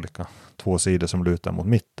 Olika 2 sidor som lutar mot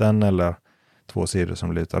mitten eller 2 sidor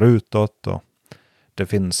som lutar utåt. Och det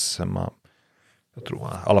finns, jag tror i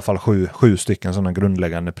alla fall 7 stycken sådana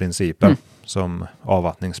grundläggande principer som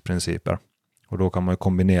avvattningsprinciper. Och då kan man ju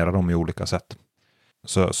kombinera dem i olika sätt.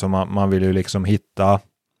 Så man vill ju liksom hitta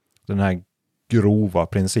den här grova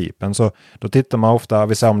principen. Så då tittar man ofta,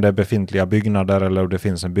 vi säger om det är befintliga byggnader eller om det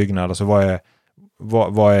finns en byggnad. Alltså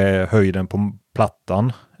vad är höjden på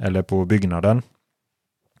plattan eller på byggnaden?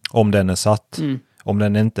 Om den är satt. Om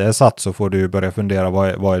den inte är satt så får du börja fundera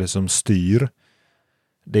vad är det som styr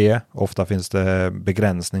det. Ofta finns det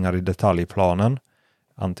begränsningar i detaljplanen.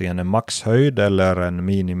 Antingen en maxhöjd eller en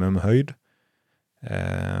minimumhöjd.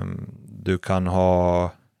 Du kan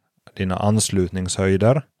ha dina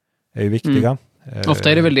anslutningshöjder är ju viktiga.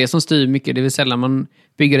 Ofta är det väl det som styr mycket. Det är väl sällan man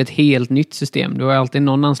bygger ett helt nytt system. Du har alltid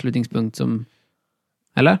någon anslutningspunkt som...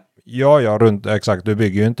 Eller? Ja, exakt. Du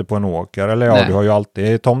bygger ju inte på en åker. Eller du har ju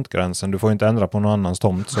alltid tomtgränsen. Du får inte ändra på någon annans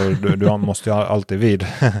tomt. Så du måste ju alltid vid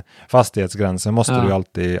fastighetsgränsen måste du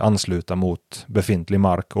alltid ansluta mot befintlig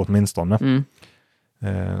mark åtminstone.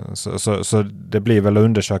 Så det blir väl att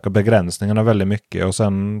undersöka begränsningarna väldigt mycket. Och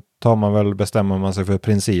sen bestämmer man sig för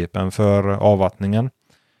principen för avvattningen.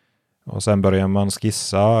 Och sen börjar man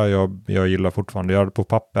skissa. Jag gillar fortfarande att göra det på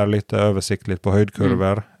papper, lite översiktligt på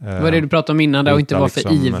höjdkurvor. Det var det du pratade om innan där, och inte vara för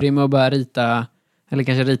liksom, ivrig med att börja rita, eller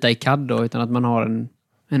kanske rita i CAD då, utan att man har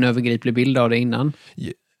en övergriplig bild av det innan.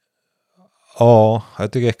 Ja,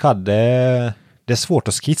 jag tycker CAD det är svårt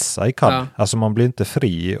att skissa i CAD. Alltså man blir inte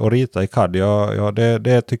fri att rita i CAD.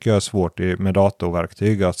 Det tycker jag är svårt med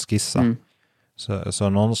datorverktyg att skissa. Så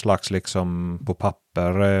någon slags liksom på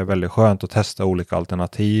papper är väldigt skönt att testa olika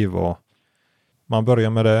alternativ, och man börjar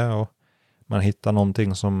med det och man hittar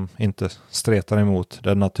någonting som inte stretar emot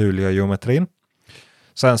den naturliga geometrin.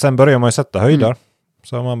 Sen börjar man ju sätta höjder.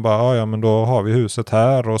 Så man bara, men då har vi huset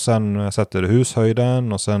här och sen sätter du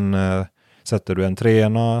hushöjden och sen sätter du en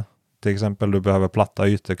träna. Till exempel du behöver platta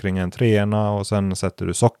ytor kring en träna och sen sätter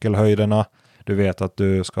du sockelhöjderna. Du vet att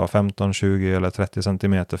du ska ha 15, 20 eller 30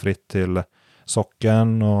 centimeter fritt till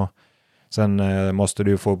socken, och sen måste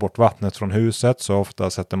du få bort vattnet från huset, så ofta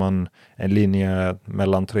sätter man en linje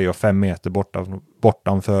mellan 3 och 5 meter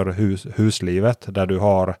bortanför huslivet där du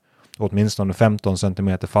har åtminstone 15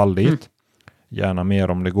 centimeter fall dit. Gärna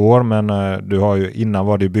mer om det går, men du har ju, innan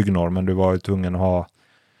var det byggnormen, du var ju tvungen att ha,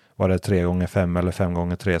 var det 3x5 eller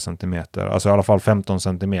 5x3 centimeter, alltså i alla fall 15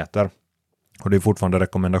 centimeter. Och det är fortfarande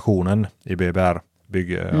rekommendationen i BBR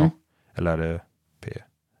bygg, eller är det P?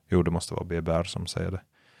 Jo, det måste vara BBR som säger det.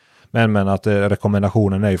 Men att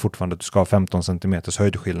rekommendationen är ju fortfarande att du ska ha 15 cm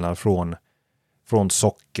höjdskillnad från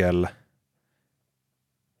sockelhöjden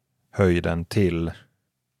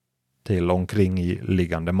till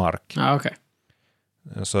omkringliggande mark. Ja, okej.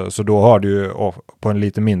 Så då har du ju, på en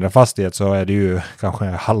lite mindre fastighet så är det ju kanske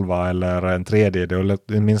halva eller en tredjedel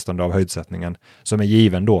åtminstone av höjdsättningen som är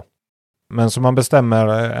given då. Men så man bestämmer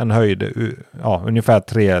en höjd ungefär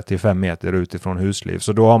 3-5 meter utifrån husliv.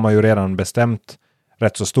 Så då har man ju redan bestämt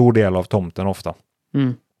rätt så stor del av tomten ofta.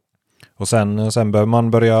 Och sen behöver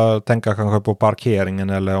man börja tänka kanske på parkeringen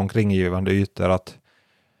eller omkringgivande ytor. Att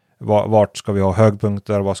vart ska vi ha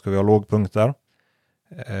högpunkter, var ska vi ha lågpunkter?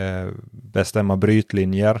 Bestämma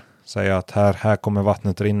brytlinjer. säga att här kommer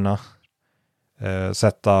vattnet rinna.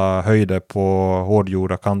 Sätta höjder på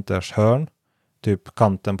hårdgjorda kanters hörn. Typ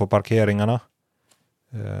kanten på parkeringarna.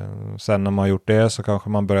 Sen när man har gjort det så kanske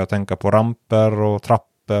man börjar tänka på ramper och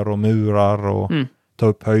trappor och murar och ta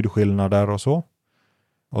upp höjdskillnader och så.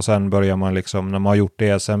 Och sen börjar man liksom, när man har gjort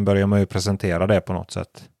det, sen börjar man ju presentera det på något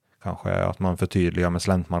sätt. Kanske att man förtydligar med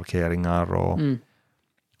släntmarkeringar och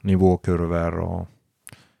nivåkurvor. Och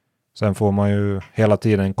sen får man ju hela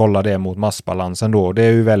tiden kolla det mot massbalansen då. Det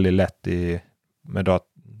är ju väldigt lätt med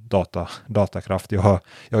datakraft. Jag har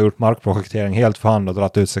gjort markprojektering helt för hand och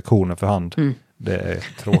dragit ut sektioner för hand. Det är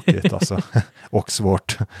tråkigt alltså. Och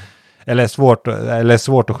svårt. Eller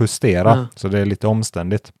svårt att justera. Så det är lite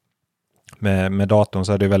omständigt. Med datorn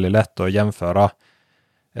så är det väldigt lätt att jämföra.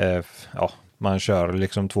 Man kör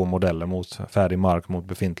liksom 2 modeller mot färdig mark mot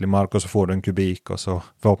befintlig mark och så får du en kubik och så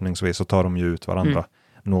förhoppningsvis så tar de ju ut varandra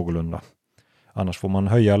någorlunda. Annars får man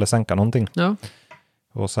höja eller sänka någonting. Ja.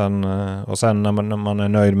 Och sen när man är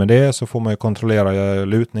nöjd med det så får man ju kontrollera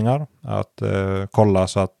lutningar. Att kolla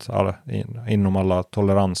så att inom alla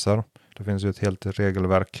toleranser. Det finns ju ett helt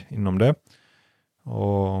regelverk inom det.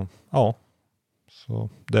 Och ja, så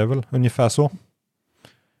det är väl ungefär så.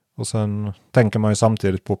 Och sen tänker man ju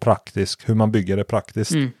samtidigt på hur man bygger det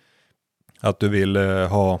praktiskt. Att du vill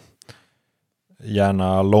ha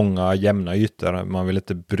gärna långa, jämna ytor. Man vill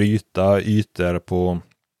inte bryta ytor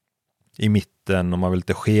i mitten och man vill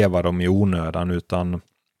inte skeva dem i onödan utan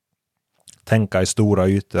tänka i stora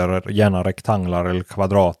ytor, gärna rektanglar eller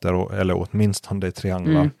kvadrater eller åtminstone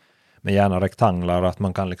trianglar. Men gärna rektanglar att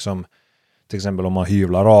man kan liksom till exempel om man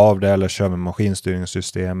hyvlar av det eller kör med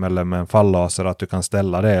maskinstyrningssystem eller med en fallaser att du kan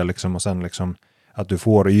ställa det liksom, och sen liksom att du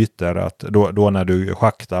får ytor att då när du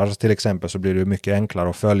schaktar till exempel så blir det mycket enklare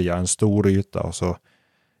att följa en stor yta och så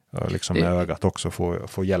liksom med ögat också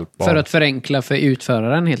få hjälp av. För att förenkla för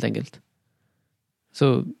utföraren helt enkelt.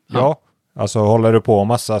 Så, ja, alltså håller du på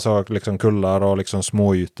massa så liksom kullar och liksom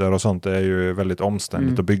småytor och sånt är ju väldigt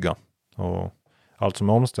omständigt att bygga. Och allt som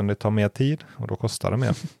är omständigt tar mer tid och då kostar det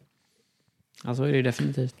mer. Alltså är det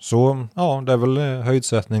definitivt. Så ja, det är väl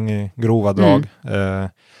höjdsättning i grova drag.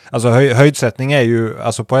 Alltså höjdsättning är ju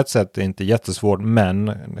alltså på ett sätt inte jättesvårt men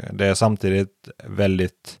det är samtidigt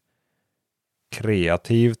väldigt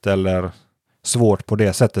kreativt eller svårt på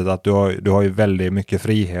det sättet att du har ju väldigt mycket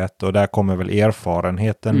frihet och där kommer väl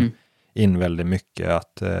erfarenheten in väldigt mycket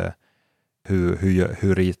att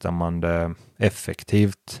hur ritar man det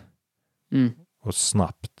effektivt och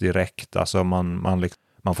snabbt direkt. Alltså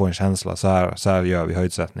man får en känsla så här gör vi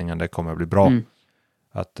höjdsättningen, det kommer att bli bra.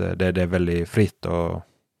 Att det är väldigt fritt och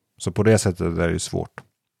så på det sättet är det ju svårt.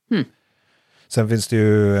 Sen finns det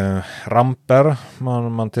ju ramper.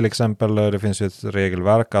 Man till exempel, det finns ju ett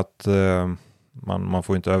regelverk att man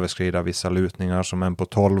får inte överskrida vissa lutningar som en på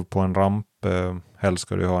 12 på en ramp. Helst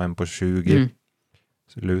ska du ha en på 20.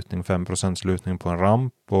 Lutning, 5% lutning på en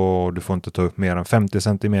ramp och du får inte ta upp mer än 50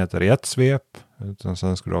 cm i ett svep. Utan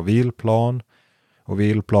sen ska du ha vilplan. Och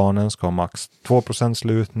vilplanen ska ha max 2%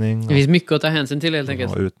 lutning. Det finns mycket att ta hänsyn till helt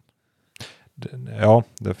enkelt. Ja,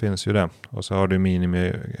 det finns ju det. Och så har du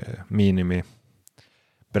minimi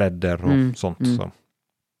bredder och sånt. Så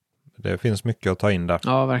det finns mycket att ta in där.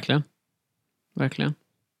 Ja, verkligen. Verkligen.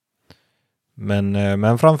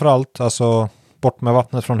 Men framförallt, alltså bort med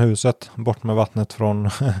vattnet från huset. Bort med vattnet från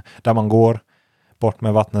där man går. Bort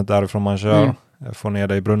med vattnet därifrån man kör. Få ner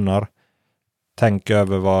det i brunnar. Tänk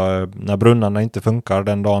över när brunnarna inte funkar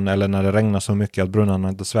den dagen eller när det regnar så mycket att brunnarna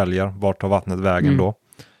inte sväljer. Vart tar vattnet vägen då?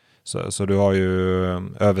 Så du har ju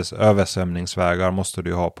översvämningsvägar måste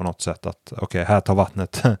du ha på något sätt att okej, här tar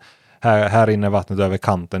vattnet här rinner vattnet över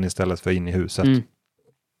kanten istället för in i huset.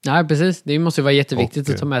 Nej, precis. Det måste ju vara jätteviktigt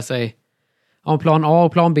att ta med sig plan A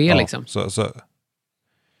och plan B liksom.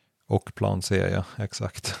 Och plan C, ja,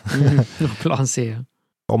 exakt. Plan C.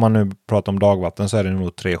 Om man nu pratar om dagvatten så är det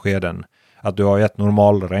nog 3 skeden. Att du har ett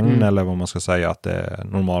normalregn eller vad man ska säga att det är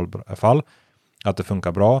normalfall. Att det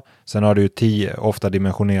funkar bra. Sen har du ju ofta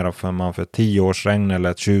dimensionerat för 10 års regn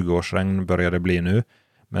eller ett 20 års regn börjar det bli nu.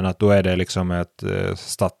 Men att då är det liksom ett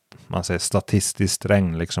statistiskt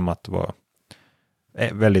regn liksom att vara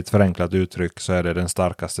väldigt förenklat uttryck så är det den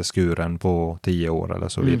starkaste skuren på 10 år eller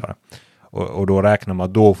så vidare. Och då räknar man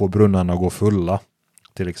att då får brunnarna gå fulla.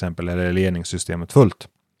 Till exempel är det ledningssystemet fullt.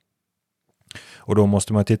 Och då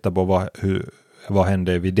måste man titta på vad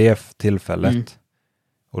händer vid det tillfället.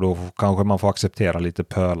 Och då kanske man får acceptera lite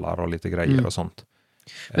pölar och lite grejer och sånt.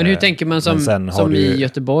 Men hur tänker man som i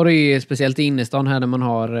Göteborg, speciellt i innerstan här där man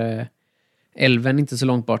har älven inte så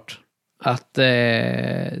långt bort. Att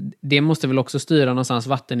det måste väl också styra någonstans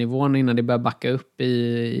vattennivån innan det börjar backa upp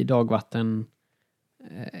i dagvatten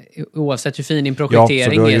oavsett hur fin din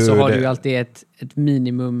projektering Ja, så har det... du ju alltid ett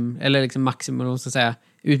minimum, eller liksom maximum, så att säga,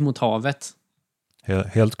 ut mot havet.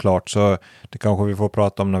 Helt klart, så det kanske vi får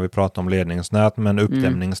prata om när vi pratar om ledningsnät, men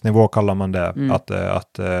uppdämningsnivå kallar man det.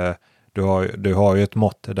 Att du har ju ett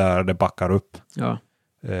mått där det backar upp. Ja.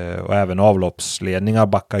 Och även avloppsledningar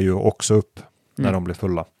backar ju också upp när de blir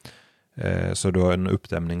fulla. Så du har en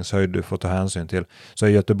uppdämningshöjd du får ta hänsyn till. Så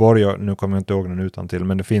i Göteborg, nu kommer jag inte ihåg den utan till,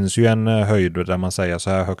 men det finns ju en höjd där man säger så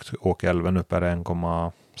här högt åker älven upp, är det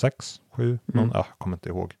 1,6, 7? Jag kommer inte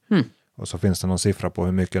ihåg. Och så finns det någon siffra på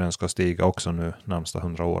hur mycket den ska stiga också nu närmsta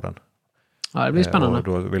 100 åren. Ja, det blir spännande. Och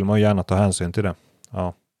då vill man gärna ta hänsyn till det.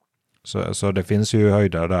 Ja. Så det finns ju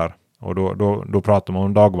höjder där. Och då pratar man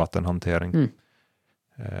om dagvattenhantering.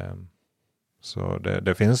 Så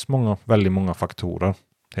det finns väldigt många faktorer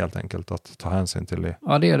helt enkelt att ta hänsyn till i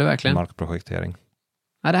ja, det gör det verkligen. Markprojektering.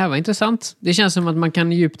 Ja, det här var intressant. Det känns som att man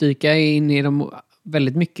kan djupdyka in i de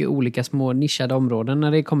väldigt mycket olika små nischade områden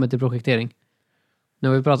när det kommer till projektering. Nu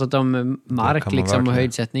har vi pratat om mark liksom, och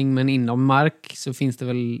höjdsättning, men inom mark så finns det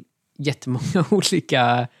väl jättemånga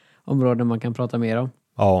olika områden man kan prata mer om.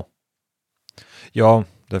 Ja,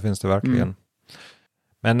 det finns det verkligen.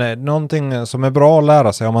 Men någonting som är bra att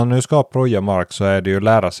lära sig, om man nu ska proja mark, så är det ju att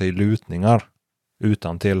lära sig lutningar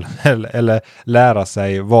utantill. eller lära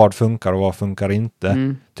sig vad funkar och vad funkar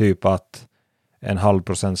inte. Typ att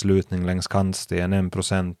 0,5% lutning längs kantsten,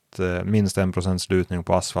 1%, minst 1% lutning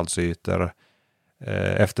på asfaltsytor.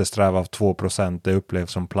 Eftersträva av 2%, det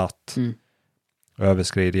upplevs som platt.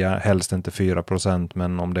 Överskrider jag helst inte 4%,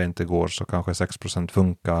 men om det inte går så kanske 6%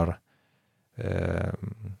 funkar.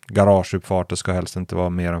 Garageuppfarter ska helst inte vara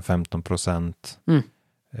mer än 15%.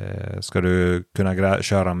 Ska du kunna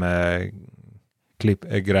köra med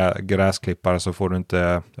gräsklippare så får du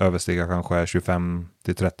inte överstiga kanske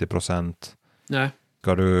 25-30%. Nej.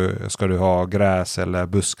 Ska du ha gräs eller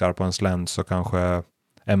buskar på en slänt så kanske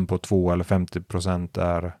 1 på 2 eller 50%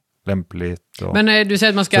 är lämpligt. Men du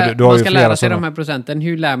säger att man ska lära sig de här procenten.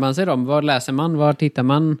 Hur lär man sig dem? Vad läser man? Var tittar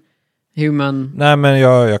man? Hur man... Nej, men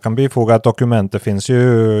jag kan bifoga ett dokument. Det finns ju,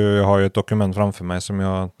 jag har ju ett dokument framför mig som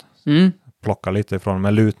jag plockar lite ifrån,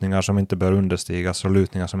 med lutningar som inte bör understigas och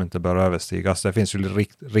lutningar som inte bör överstigas. Det finns ju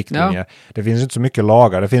riktlinjer. Ja. Det finns ju inte så mycket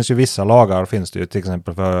lagar. Det finns ju vissa lagar, finns det ju till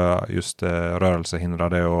exempel för just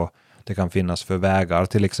rörelsehindrade, och det kan finnas för vägar.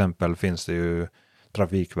 Till exempel finns det ju,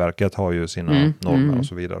 Trafikverket har ju sina normer och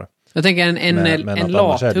så vidare. Jag tänker en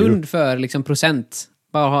lathund för liksom procent.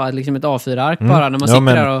 Bara ha liksom ett A4-ark bara när man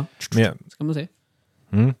sitter där och... Ska man se?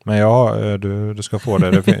 Men du ska få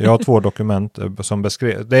det. Jag har 2 dokument som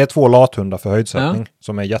beskriver... Det är 2 lathundar för höjdsättning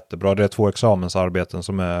som är jättebra. Det är 2 examensarbeten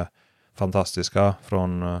som är fantastiska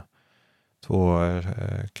från 2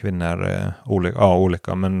 kvinnor.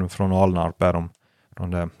 Olika, men från Alnarp är de.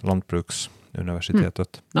 Från det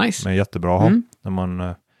lantbruksuniversitetet. Nice. Men jättebra att ha.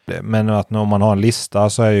 Men att om man har en lista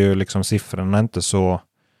så är ju liksom siffrorna inte så...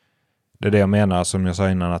 Det är det jag menar, som jag sa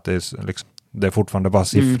innan, att det är fortfarande bara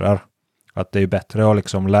siffror. Att det är bättre att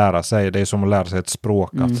liksom lära sig. Det är som att lära sig ett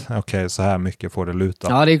språk. Att okej, så här mycket får det luta.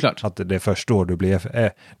 Ja, det är klart. Att det är först då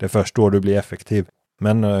du blir effektiv.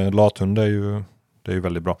 Men lathund är ju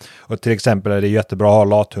väldigt bra. Och till exempel är det jättebra att ha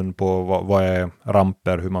lathund på vad är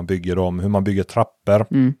ramper, hur man bygger dem, hur man bygger trappor.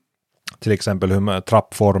 Till exempel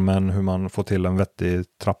trappformen, hur man får till en vettig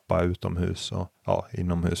trappa utomhus och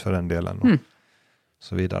inomhus för den delen. Och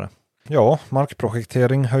så vidare. Ja,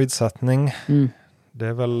 markprojektering, höjdsättning. Det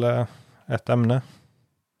är väl ett ämne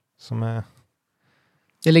som är...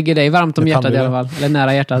 Det ligger dig varmt om hjärtat i alla fall. Eller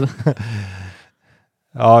nära hjärtat.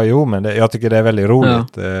 Ja, jo, men jag tycker det är väldigt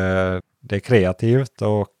roligt. Ja. Det är kreativt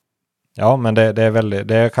och... Ja, men det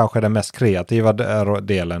är kanske den mest kreativa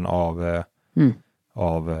delen av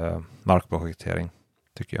markprojektering,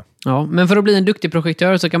 tycker jag. Ja, men för att bli en duktig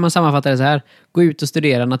projektör så kan man sammanfatta det så här. Gå ut och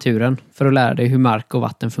studera naturen för att lära dig hur mark och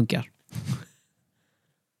vatten funkar.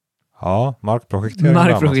 Ja,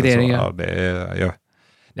 markprojektering.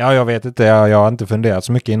 Ja. Jag vet inte. Jag har inte funderat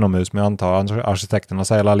så mycket inomhus, men jag antar att arkitekterna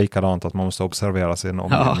säger likadant, att man måste observera sin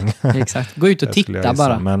omgivning. Ja, exakt. Gå ut och titta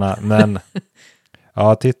bara. Men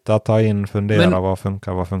ja, titta, ta in, fundera, vad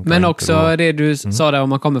funkar men också då. Det du sa där om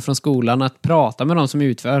man kommer från skolan, att prata med de som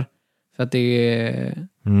utför. För att det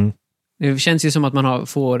känns ju som att man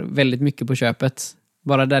får väldigt mycket på köpet.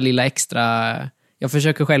 Bara det där lilla extra. Jag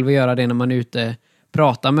försöker själv att göra det när man är ute.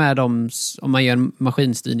 Prata med dem om man gör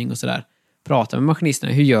maskinstyrning och sådär. Prata med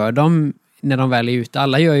maskinisterna. Hur gör de när de väl är ute?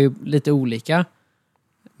 Alla gör ju lite olika.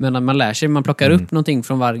 Men att man lär sig, man plockar upp någonting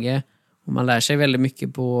från varje. Och man lär sig väldigt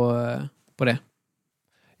mycket på det.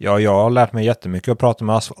 Ja, jag har lärt mig jättemycket att prata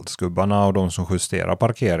med asfaltskubbarna och de som justerar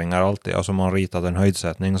parkeringar alltid. Alltså om man ritat en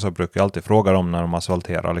höjdsättning så brukar jag alltid fråga dem när de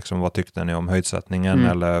asfalterar liksom, vad tyckte ni om höjdsättningen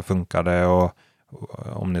eller funkar det, och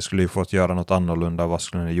om ni skulle fått göra något annorlunda, vad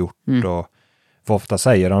skulle ni gjort? Och för ofta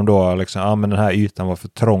säger de då liksom, men den här ytan var för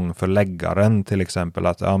trång för läggaren till exempel,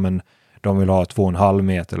 att men de vill ha 2,5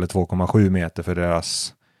 meter eller 2,7 meter för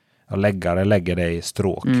deras läggare lägger det i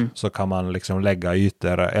stråk. Så kan man liksom lägga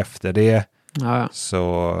ytor efter det. Ja.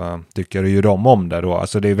 Så tycker ju de om det då.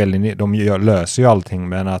 Alltså det är väldigt, löser ju allting,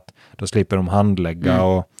 men att då slipper de handlägga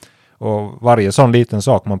och varje sån liten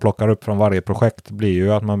sak man plockar upp från varje projekt blir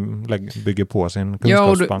ju att man bygger på sin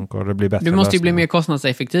kunskapsbank och det blir bättre. Du måste ju bli mer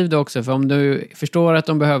kostnadseffektiv då också, för om du förstår att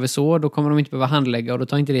de behöver så, då kommer de inte behöva handlägga och då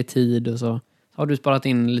tar inte det tid, och så har du sparat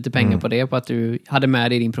in lite pengar på det, på att du hade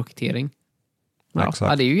med det i din projektering.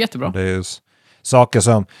 Ja, det är ju jättebra. Det är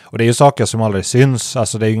ju saker som aldrig syns.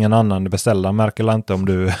 Alltså det är ju ingen annan beställare märker inte om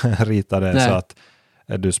du ritar det. Nej. Så att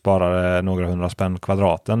du sparar några 100 spänn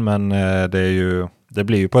kvadraten, men det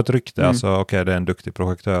blir ju på ett rykte. Alltså okej, det är en duktig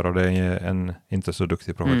projektör och det är en inte så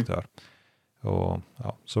duktig projektör. Och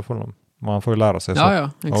så får man får ju lära sig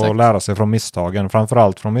och lära sig från misstagen.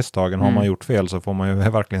 Framförallt från misstagen. Har man gjort fel så får man ju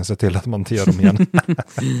verkligen se till att man inte gör dem igen.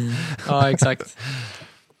 Ja, exakt.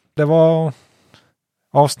 Det var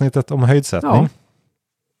avsnittet om höjdsättning. Ja.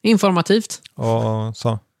 Informativt. Och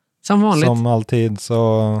så, som vanligt. Som alltid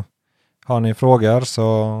så har ni frågor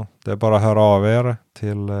så det är bara att höra av er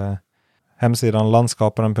till hemsidan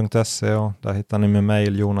landskaparen.se, och där hittar ni med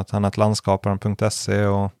mejl jonathan@landskaparen.se,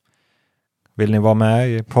 och vill ni vara med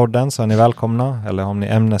i podden så är ni välkomna, eller om ni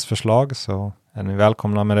ämnesförslag så är ni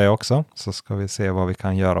välkomna med det också, så ska vi se vad vi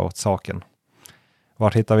kan göra åt saken.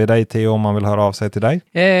 Vart hittar vi dig, Theo, om man vill höra av sig till dig?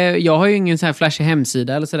 Jag har ju ingen så här flashig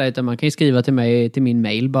hemsida eller sådär, utan man kan ju skriva till mig till min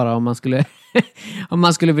mail bara om man skulle om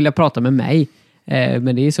man skulle vilja prata med mig.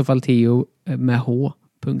 Men det är i så fall Theo med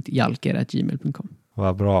h.jalker@gmail.com.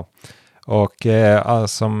 Vad bra. Och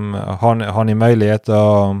har ni möjlighet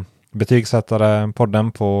att betygsätta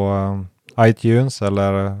podden på iTunes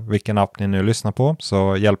eller vilken app ni nu lyssnar på,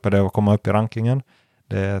 så hjälper det att komma upp i rankingen.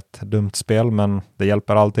 Det är ett dumt spel, men det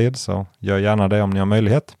hjälper alltid, så gör gärna det om ni har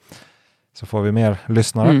möjlighet. Så får vi mer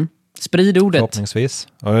lyssnare. Sprid ordet. Förhoppningsvis.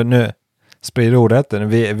 Och nu, sprid ordet.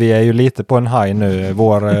 Vi är ju lite på en high nu.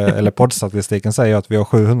 Eller poddstatistiken säger att vi har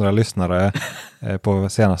 700 lyssnare på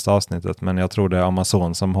senaste avsnittet, men jag tror det är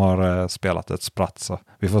Amazon som har spelat ett spratt, så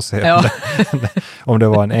vi får se om det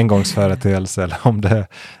var en engångsföreteelse eller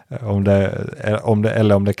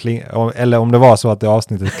om det var så att det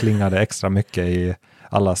avsnittet klingade extra mycket i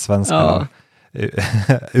alla svenska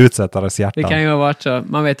utsättares hjärtan. Det kan ju ha varit så,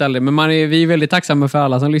 man vet aldrig, men vi är väldigt tacksamma för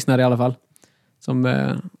alla som lyssnar i alla fall, som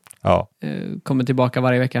kommer tillbaka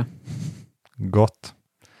varje vecka. Gott.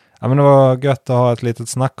 Ja, men det var gött att ha ett litet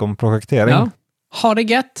snack om projektering. Ja. Ha det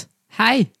gött. Hej!